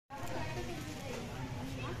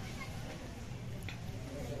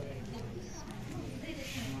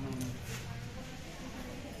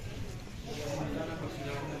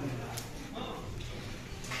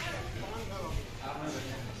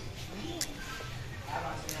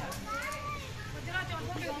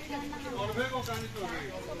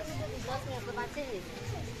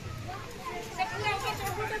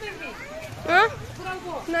हाँ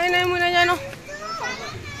नहीं नहीं मुझे नहीं जानो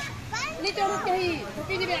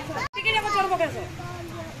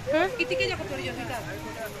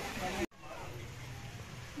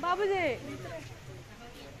बाबू जी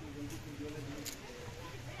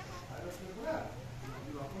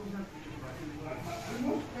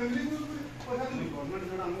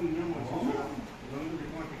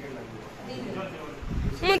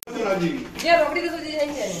ये रोकड़ी तो तुझे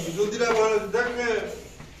नहीं है दूसरा वाला देख के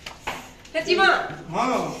हेचिमा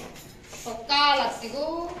हां पक्का लगती को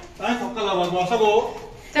काय पक्का लगा बसगो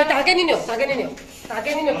ते ताके नहीं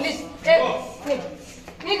प्लीज ए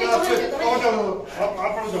नहीं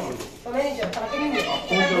आपण जाऊ तुम्हें नहीं जाओ ताके नहीं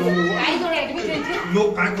आपण जाऊ काय जोड़े एडमिट है लोग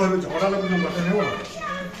काय करबे झगड़ा लगे न बाटे नहीं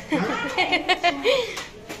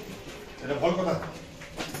अरे बोल कथा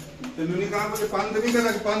ते नुनी काम के पान देबी का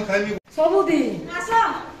पान खाइबी सबुदी आसा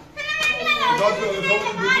सब दूसरा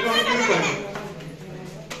में कोई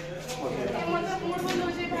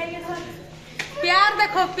प्यार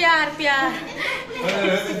देखो प्यार प्यार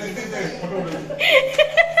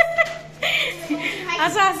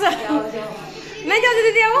आसा आसा नहीं जाओ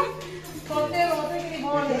दीदी आओ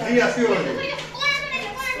जी आसियो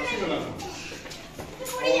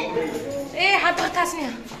ए हाथ हतास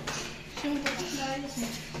नहीं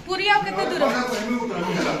पूरी आओ कितने दूर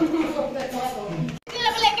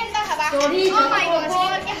Oh my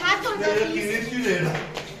god, के हाथ तोड़ दिए।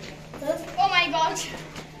 Oh my god,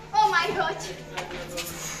 oh my god।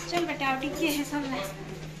 चल बेटा टिक्की है सब है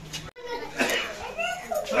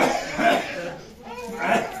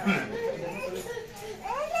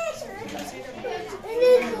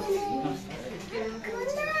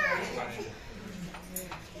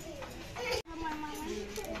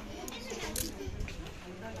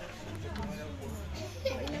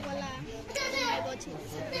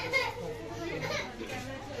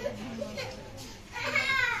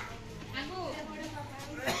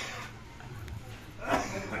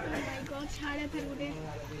छाड़े फिर गुटे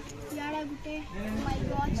यारा गुटे माय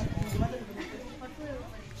गॉड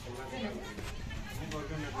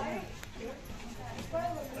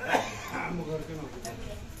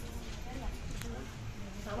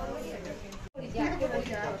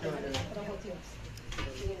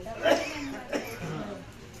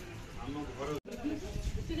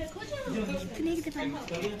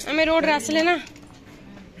हमें रोड रास लेना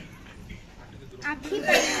आखी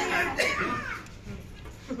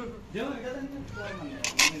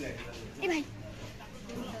ए भाई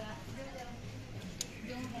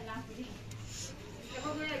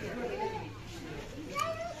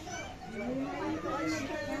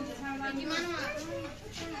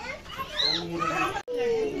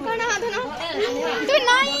कौन हाथ ना तू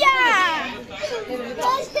नहीं यार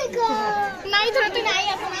नहीं थोड़ा तू नहीं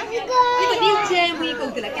अपना itu dia yang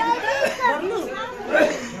mengikut lah kan baru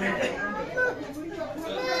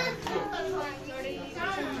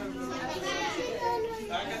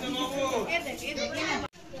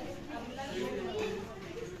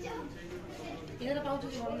ini ada pauju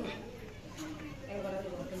di baru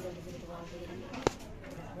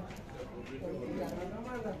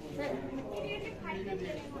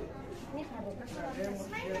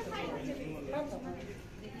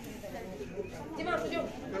Cima, tujuh.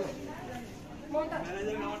 Monta.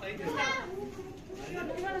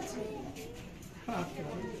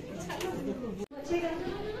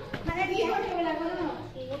 मैंने भी फोटो लगा ना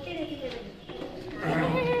ओके देखी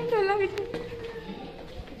चलो बेटा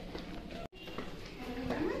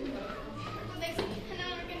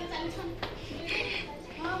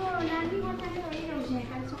हां वो नानी मोटा के रही रहू छे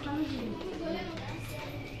काल सकाळू जी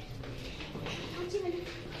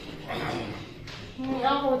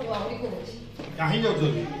ना हो जो आवड़ी को कहीं जाओ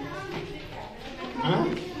जल्दी हां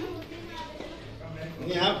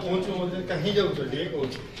यहाँ पहुंचो मुझे कहीं जाओ जल्दी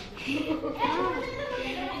कोच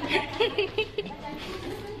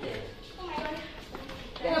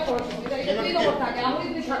तेरा फोटो ये तो होता क्या आवड़ी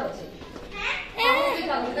दिखा दो छे आवड़ी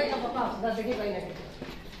दिखा दो क्या पापा सुधा देखी भाई ना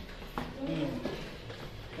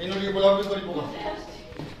इन लोग बुलाओ करी पोगा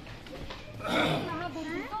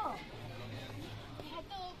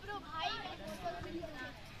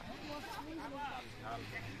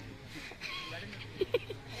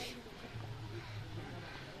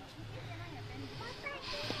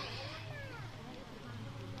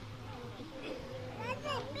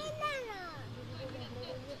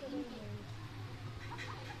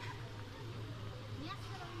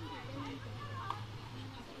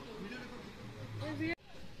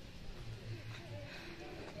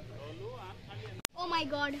Oh my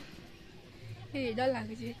god ए डर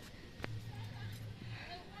लागे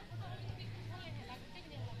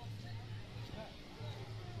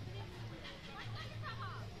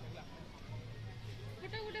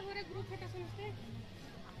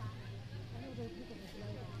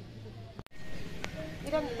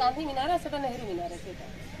गांधी मीनार है सेटा नेहरू मीनार है सेटा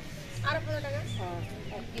आर फोटो टागा हां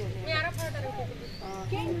मैं आर फोटो टागा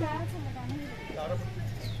के तार फोटो टागा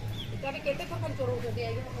तभी केते को कौन चोरो दे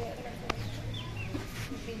आएगा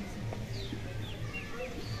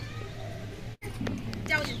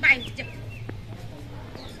जाओ बाय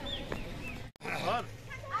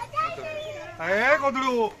ए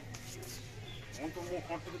कोदड़ू हम तो मो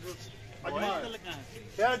कांटे जो अजमा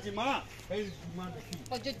क्या जिमा ए जिमा देखी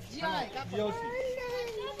जो जाए का जियोसी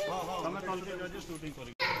हां हमें कल के जो शूटिंग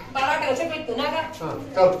करी बाला के से कोई तुना का हां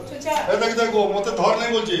चल ए देख देख वो मते धर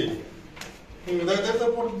नहीं बोलची देख देख तो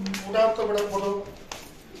उठा तो बड़ा फोटो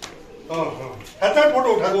हां हां अच्छा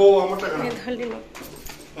फोटो उठा वो हमटा का मैं धर ली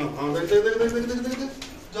हां हां देख देख देख देख देख देख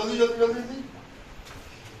जल्दी जल्दी जल्दी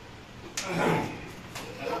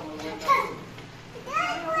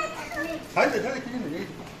हाय देखा देखी नहीं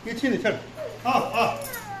किसी नहीं चल हां हां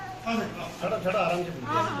हां छड़ा छड़ा आराम से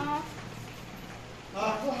हां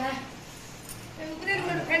हां वो है ऊपर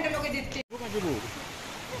में फ्रेंड लोग देते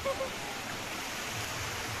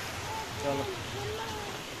चलो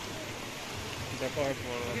देखो है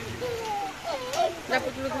ना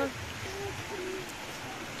कुछ लोग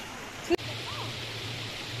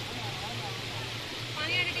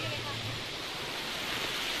पानी आने के लिए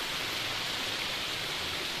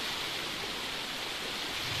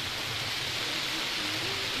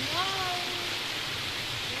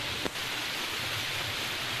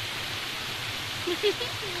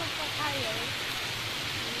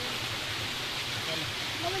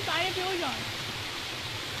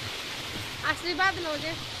आशीर्वाद लो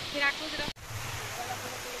जे फिर आको जरा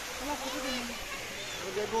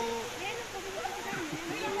देखो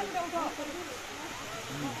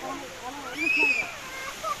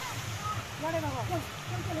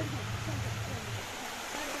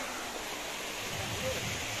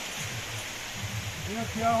ये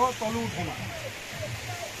क्या हो तलू उठना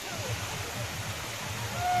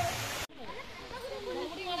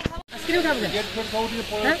आइसक्रीम खाबो गेट पर कौड़ी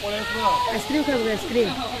पड़े आइसक्रीम खाबो आइसक्रीम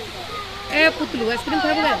ए पुतलू आइसक्रीम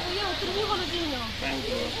खाबो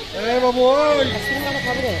ए बाबू ओए आइसक्रीम वाला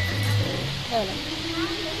खाबो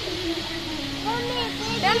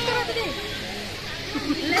डांस करो दीदी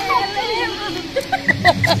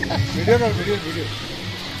वीडियो कर वीडियो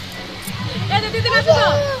ए दीदी नाचो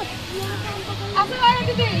आसो आए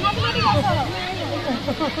दीदी नाचो दीदी आसो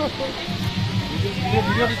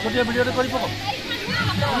वीडियो छोटिया वीडियो रे करी पको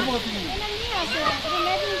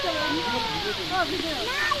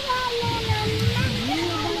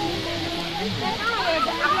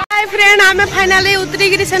हाय फ्रेंड आमे फाइनली उतरी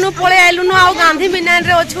गिरी सेनु पळे आइलुनु आ गांधी मीनार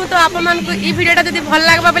रे अछु तो आप मन को ई वीडियोटा जदी भल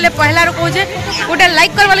लागबा बेले पहला रो कहूजे गोटे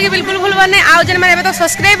लाइक करबा लगे बिल्कुल भूलबा नै आ जन माने तो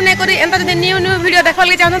सब्सक्राइब नै करी एंता जदी न्यू न्यू वीडियो देखबा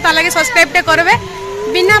लगे चाहतो ता लगे सब्सक्राइब ते करबे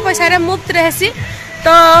बिना पैसा रे मुफ्त रहसी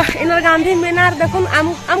तो इनर गांधी मीनार देखुन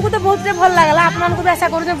हमको तो बहुत से भल लागला आप मन को भी आशा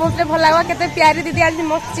करू जे बहुत से भल लागवा केते प्यारी दीदी आज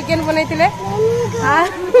मस्त चिकन बनैतिले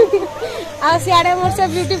आ सियाडे मोर से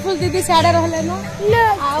ब्यूटीफुल दीदी सियाडे रहले न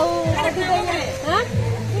आउ हां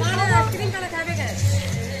आइसक्रीम काला खाबे के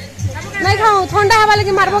नहीं खाऊ ठंडा हवा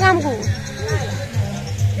लगी मारबो काम को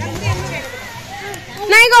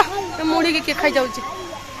नहीं गो मुड़ी के खाई जाऊ छी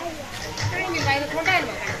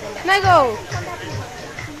नहीं गो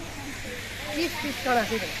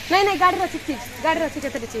नहीं नहीं गाड़ी रखी चिप्स गाड़ी रखी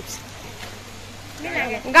केते चिप्स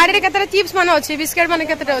गाड़ी रे केते चिप्स माने अछि बिस्किट माने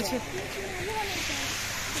केते अछि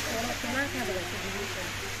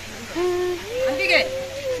आंटी के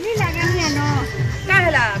नहीं लागनी न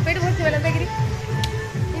काहला पेट भरती वाला बेगरी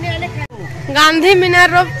इने आने खा गांधी मीनार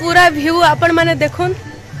रो पूरा व्यू अपन माने देखुन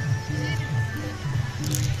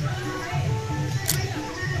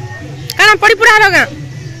काना पड़ी पूरा रोगा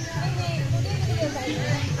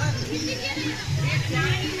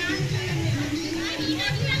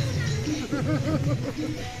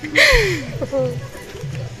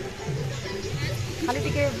खाली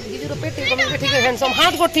टिके जीजू पेट ठीक है हैंडसम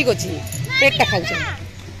हाथ को ठीक अछि पेट टा खाउ छै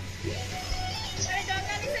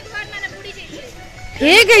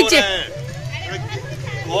ठीक है छे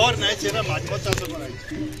और नहीं छेरा माछ चाष कराई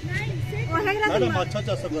ना माछ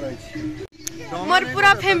चाष कराई मोर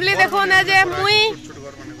पूरा फैमिली देखो ना जे मुई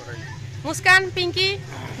मुस्कान पिंकी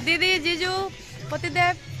दीदी जीजू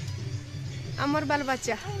पतिदेव अमर बाल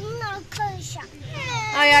बच्चा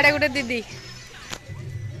आ याडे गुटे दीदी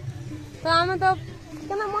तो हम तो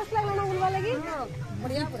केना मस्त लागला ना बुलवा लगी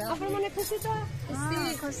बढ़िया पूरा अपन माने खुशी तो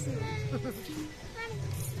खुशी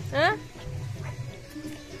हैं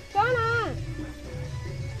कौन है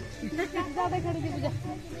ज्यादा खड़ी पूजा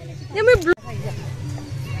ये मैं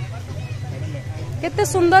केते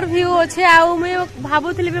सुंदर व्यू अच्छे आउ मैं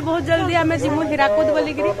भाबुथली भी बहुत जल्दी आमे जिमु हीराकुद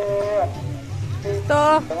बोली करी तो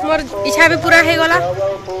मोर इच्छा भी पूरा हे गला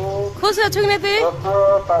खुश अछु ने तू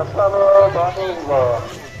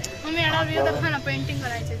हम एड़ा व्यू देखना पेंटिंग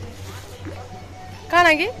कराई छे का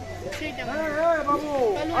लागी बाबू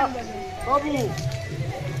बाबू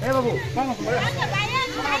ए बाबू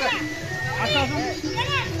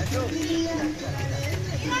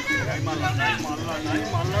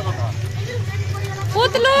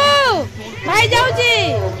पुतलू भाई जाऊची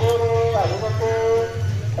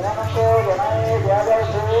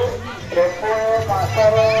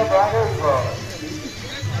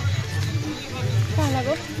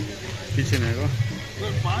पीछे नहीं को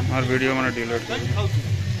और वीडियो मैंने डिलीट कर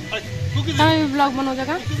ब्लॉग बनाओ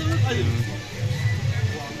जगह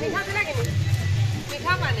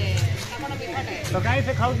तो कहीं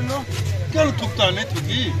से खाऊ दिलो क्या थुकता नहीं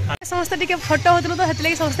थुकी समस्त टिके फोटो होतलो तो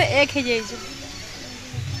हेतले समस्त एक हे जाई छ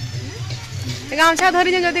गामछा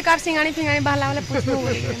धरी जदी कार सिंगाणी फिंगाणी बहला वाले पुछनु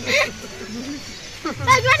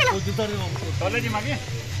कॉलेज मागे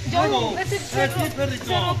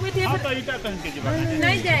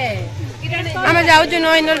आमे जाऊ जो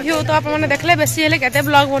नो इंटरव्यू तो आप माने देखले बेसी हेले केते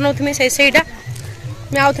ब्लॉग बनौथनी सेईटा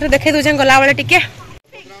मैं आउथरे देखे दूजे गला वाले टिके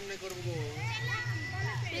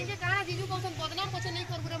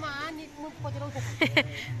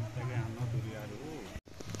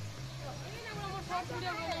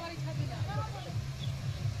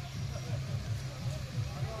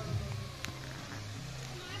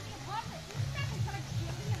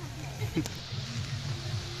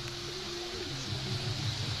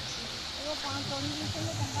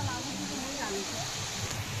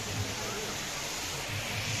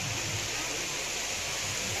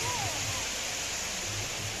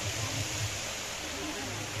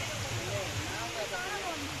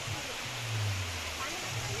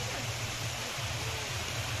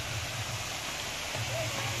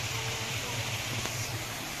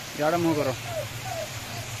यार मुंह करो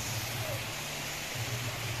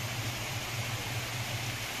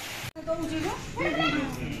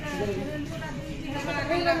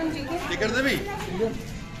टिकट देबी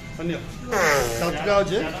अन्य सात का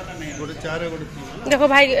जे गोटे 4 गोटे 3 देखो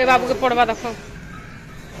भाई ए बाबू के पड़वा देखो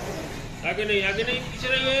आगे नहीं पीछे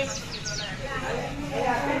रहिए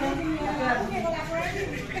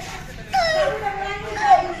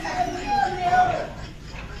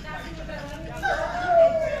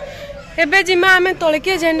एबे जिमा आमे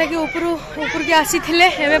तळके जेंडा कि ऊपर के आसी थिले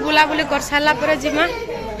एबे बुला बुली कर साला पर जिमा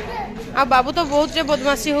आ बाबू तो बहुत जे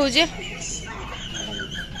बदमाशी हो जे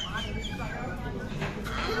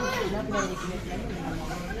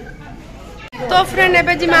तो फ्रेंड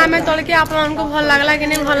एबे जिमा आमे तळके आप मन को भल लागला कि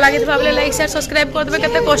नहीं भल लागे तो बाबले लाइक शेयर सब्सक्राइब कर देबे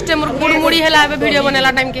केते कष्ट मोर गुड़ मुड़ी हैला एबे वीडियो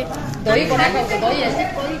बनेला टाइम के दही बड़ा कर दही ऐसे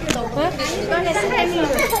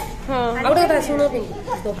हां आउट କଥା सुनो कि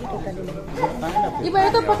दही टोटली ई बे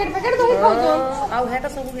तो पैकेट दही खाउ जो आउ हेटा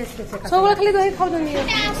सब ऐसे सब खाली दही खाउ जनी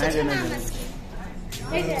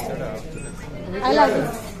आई लव यू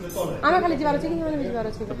आमे खाली जिबार छै कि हम जिबार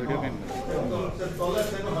छै वीडियो गेम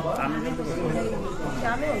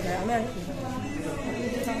हमें हो जाए हमें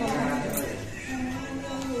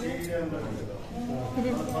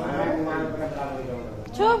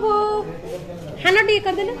छोबू खाना डी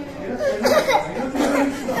कर देना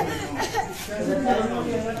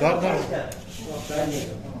धर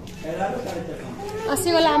अस्सी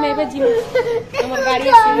वाला हमें एबे जीव हमर गाड़ी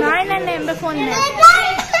अस्सी नहीं हम फोन में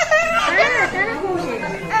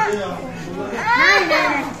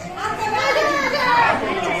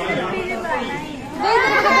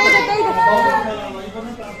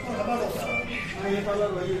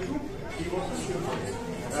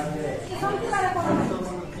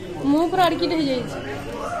मुंह पर अड़की रह जाई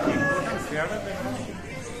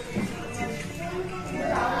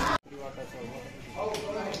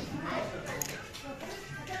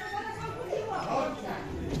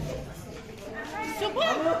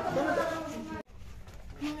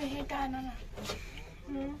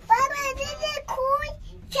पापा दीदी खुई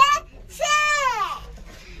से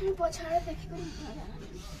पछाड़े देखि को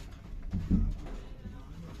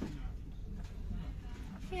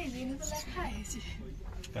ये दिन तो लिखा है जी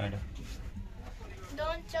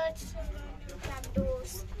Don't touch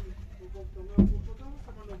captors.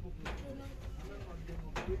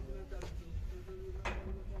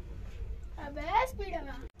 अबे स्पीड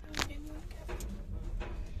में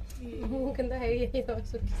मुंह केंदा है ये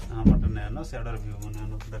सुर हमर तो नैनो शेडर व्यू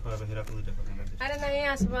नैनो देखो अबे हीरा को देखो अरे नहीं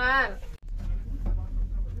आसबार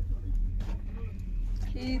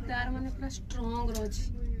ई तार माने पूरा स्ट्रांग रोजी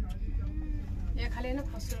ये खाली ना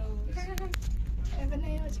फसरो एबे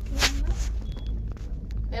नहीं हो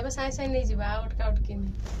ଏବେ ସାଙ୍ଗେ ସାଙ୍ଗେ ନେଇଯିବା ଆଉ ଅଟକା ଅଟକି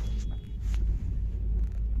ନାହିଁ।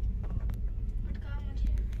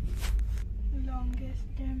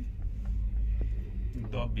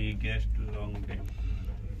 द बिगेस्ट लॉन्ग डैम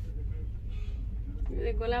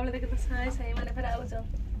गला बेले देखे तो साई साई माने फेर आउ जाओ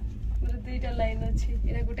मोर दुईटा लाइन अछि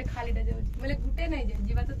एरा गुटे खालीटा जाउ बोले गुटे नहीं जाय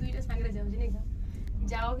जीवा तो दुईटा संगे जाउ जी नहीं का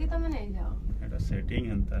जाओ कि तुम नहीं जाओ एटा सेटिंग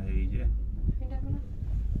हंता है जे एटा कोना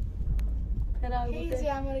फेर आउ गुटे से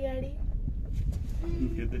हमर गाड़ी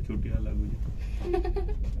केते छुटिया लागु जे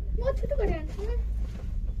बहुत छोटो गाड़ी है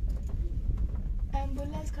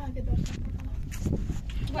एम्बुलेंस कहां के दरकार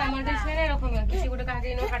हमर देश में नहीं रखोगे किसी गुटे कहा के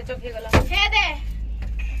इनो हाड़ चोक हे गला हे दे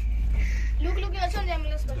लुक लुक अछन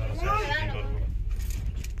एम्बुलेंस पर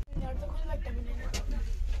यार तो खोल बैठा बने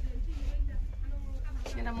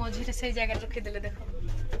एना मझी रे सही जगह रखी देले देखो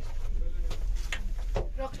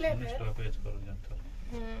रख ले फिर स्टॉपेज करो जानता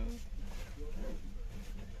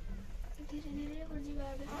धीरे धीरे कर जी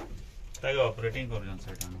गाड़ी ताके ऑपरेटिंग कर जान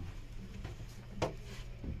सेटा न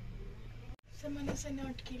सामान से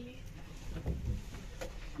नोट के लिए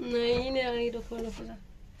नहीं रखो जा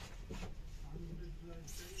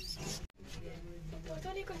तो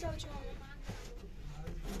नहीं को जाऊ छ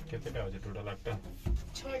केतेटा हो जे टोटल 8टा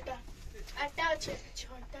छोटा आटा আছে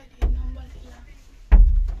छोटा रे नंबर दिला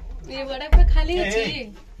ये बड़ा पे खाली अछि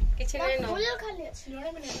किछ नहीं न फुल खाली আছে लोड़े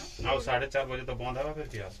में ना आउ 4:30 बजे तो बंद हवा फिर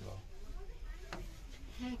की आसबो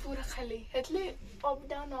पूरा खाली એટલે अप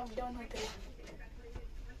डाउन होते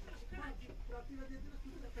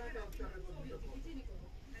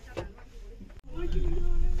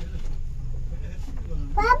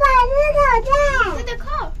पापा ये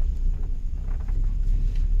देखो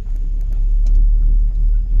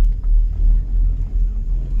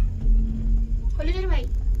खोली जरा भाई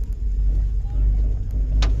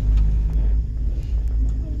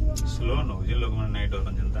स्लो न हो जे लोग मन नहीं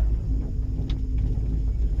डरन जनता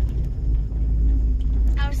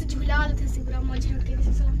और से झूला वाला थे पूरा मजे उठके दिस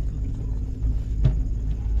सलाम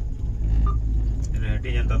रेटी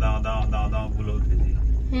जनता दाव बुलौते जी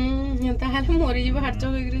एंता हाल मोरी जीव हाड़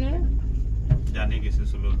चोक होइग्री जणे जानी किसे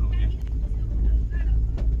स्लो न हो जे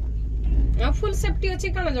आ फुल सेफ्टी अछि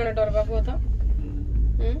काना जणे डरबा को तो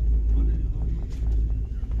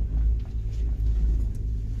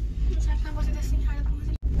साथना बसे दस हाड़ पहुंच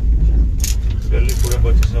जल्दी पूरा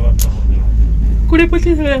 25 बार तो हो गया कुड़े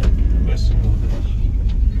 25 है बस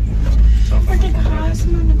पटे घास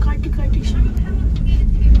में काटी काटी से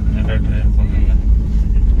एटा ट्रेन को गया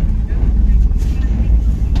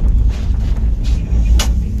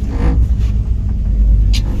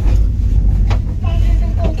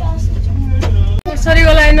सॉरी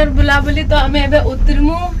गला इनर बुला बोली तो हमें एबे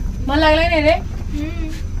उतरमु मन लागला नहीं रे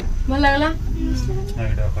मन लागला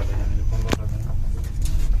एटा खाली जाने पूरा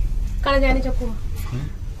काला जानी चक्कू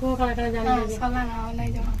को काला जानी लगे साला ना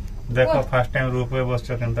नहीं जाओ देखो फर्स्ट टाइम रूप पे बस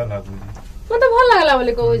केनता लागु मन तो भल लागला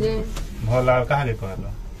बोली कहू जे भला कहा के कहलो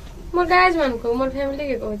मोर गाइज मान को मोर फैमिली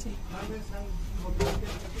के कहू जे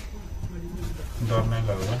डर नहीं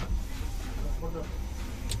लगो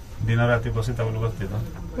दिन राति बसी तब बसते तो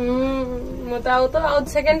मत आउ तो आउ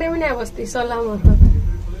सेकंड टाइम नहीं बसती सला मत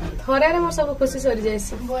थोड़े रे मोर सब खुशी सरी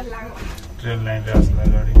जायसी बोल लागो ट्रेन लाइन रे असला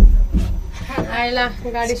गाड़ी आइला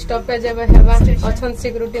गाड़ी स्टॉपेज एबे हेबा अछन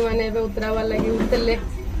सिक्योरिटी माने एबे उतरावा लागि उतरले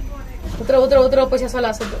उतर पैसा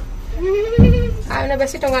सला सब आइना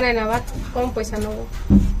बेसी टंगा नहीं ना बात कम पैसा नबो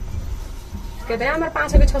केते हमर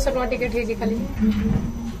 500 के 600 टका टिकट हे जी खाली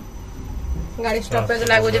गाड़ी स्टॉपेज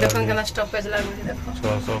लागो जे देखन केना स्टॉपेज लागो जे देखो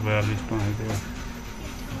 642 टका है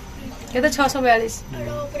केते 642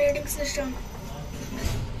 ऑपरेटिंग सिस्टम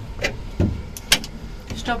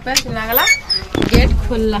स्टॉपेज लागला गेट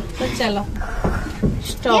खुलला तो चलो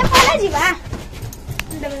स्टॉप ये खोला जीवा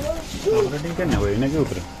ऑपरेटिंग करने होई ना के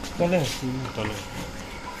उतरे चले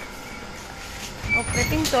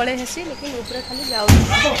ऑपरेटिंग तोड़े हेसी लेकिन ऊपर खाली जाओ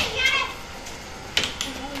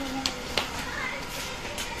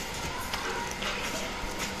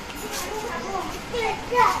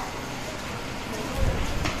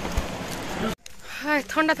हाय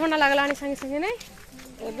ठंडा ठंडा लागला आणि संगे संगे नहीं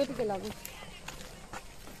एबे टिके लागू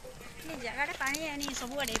जगह पानी आनी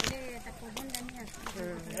सब आड़े पवन जानी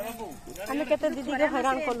हमें केते दीदी के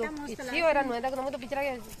हैरान कलु इसी हैरान होय तक तो पिछरा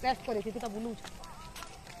के टेस्ट करे थी त बुलू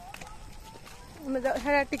हमें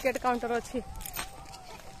हेरा टिकट काउंटर अछि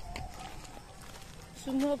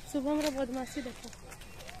शुभम रे बदमाशी देखो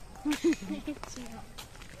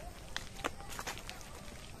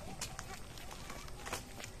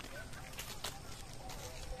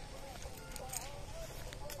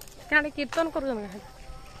क्या कीर्तन करू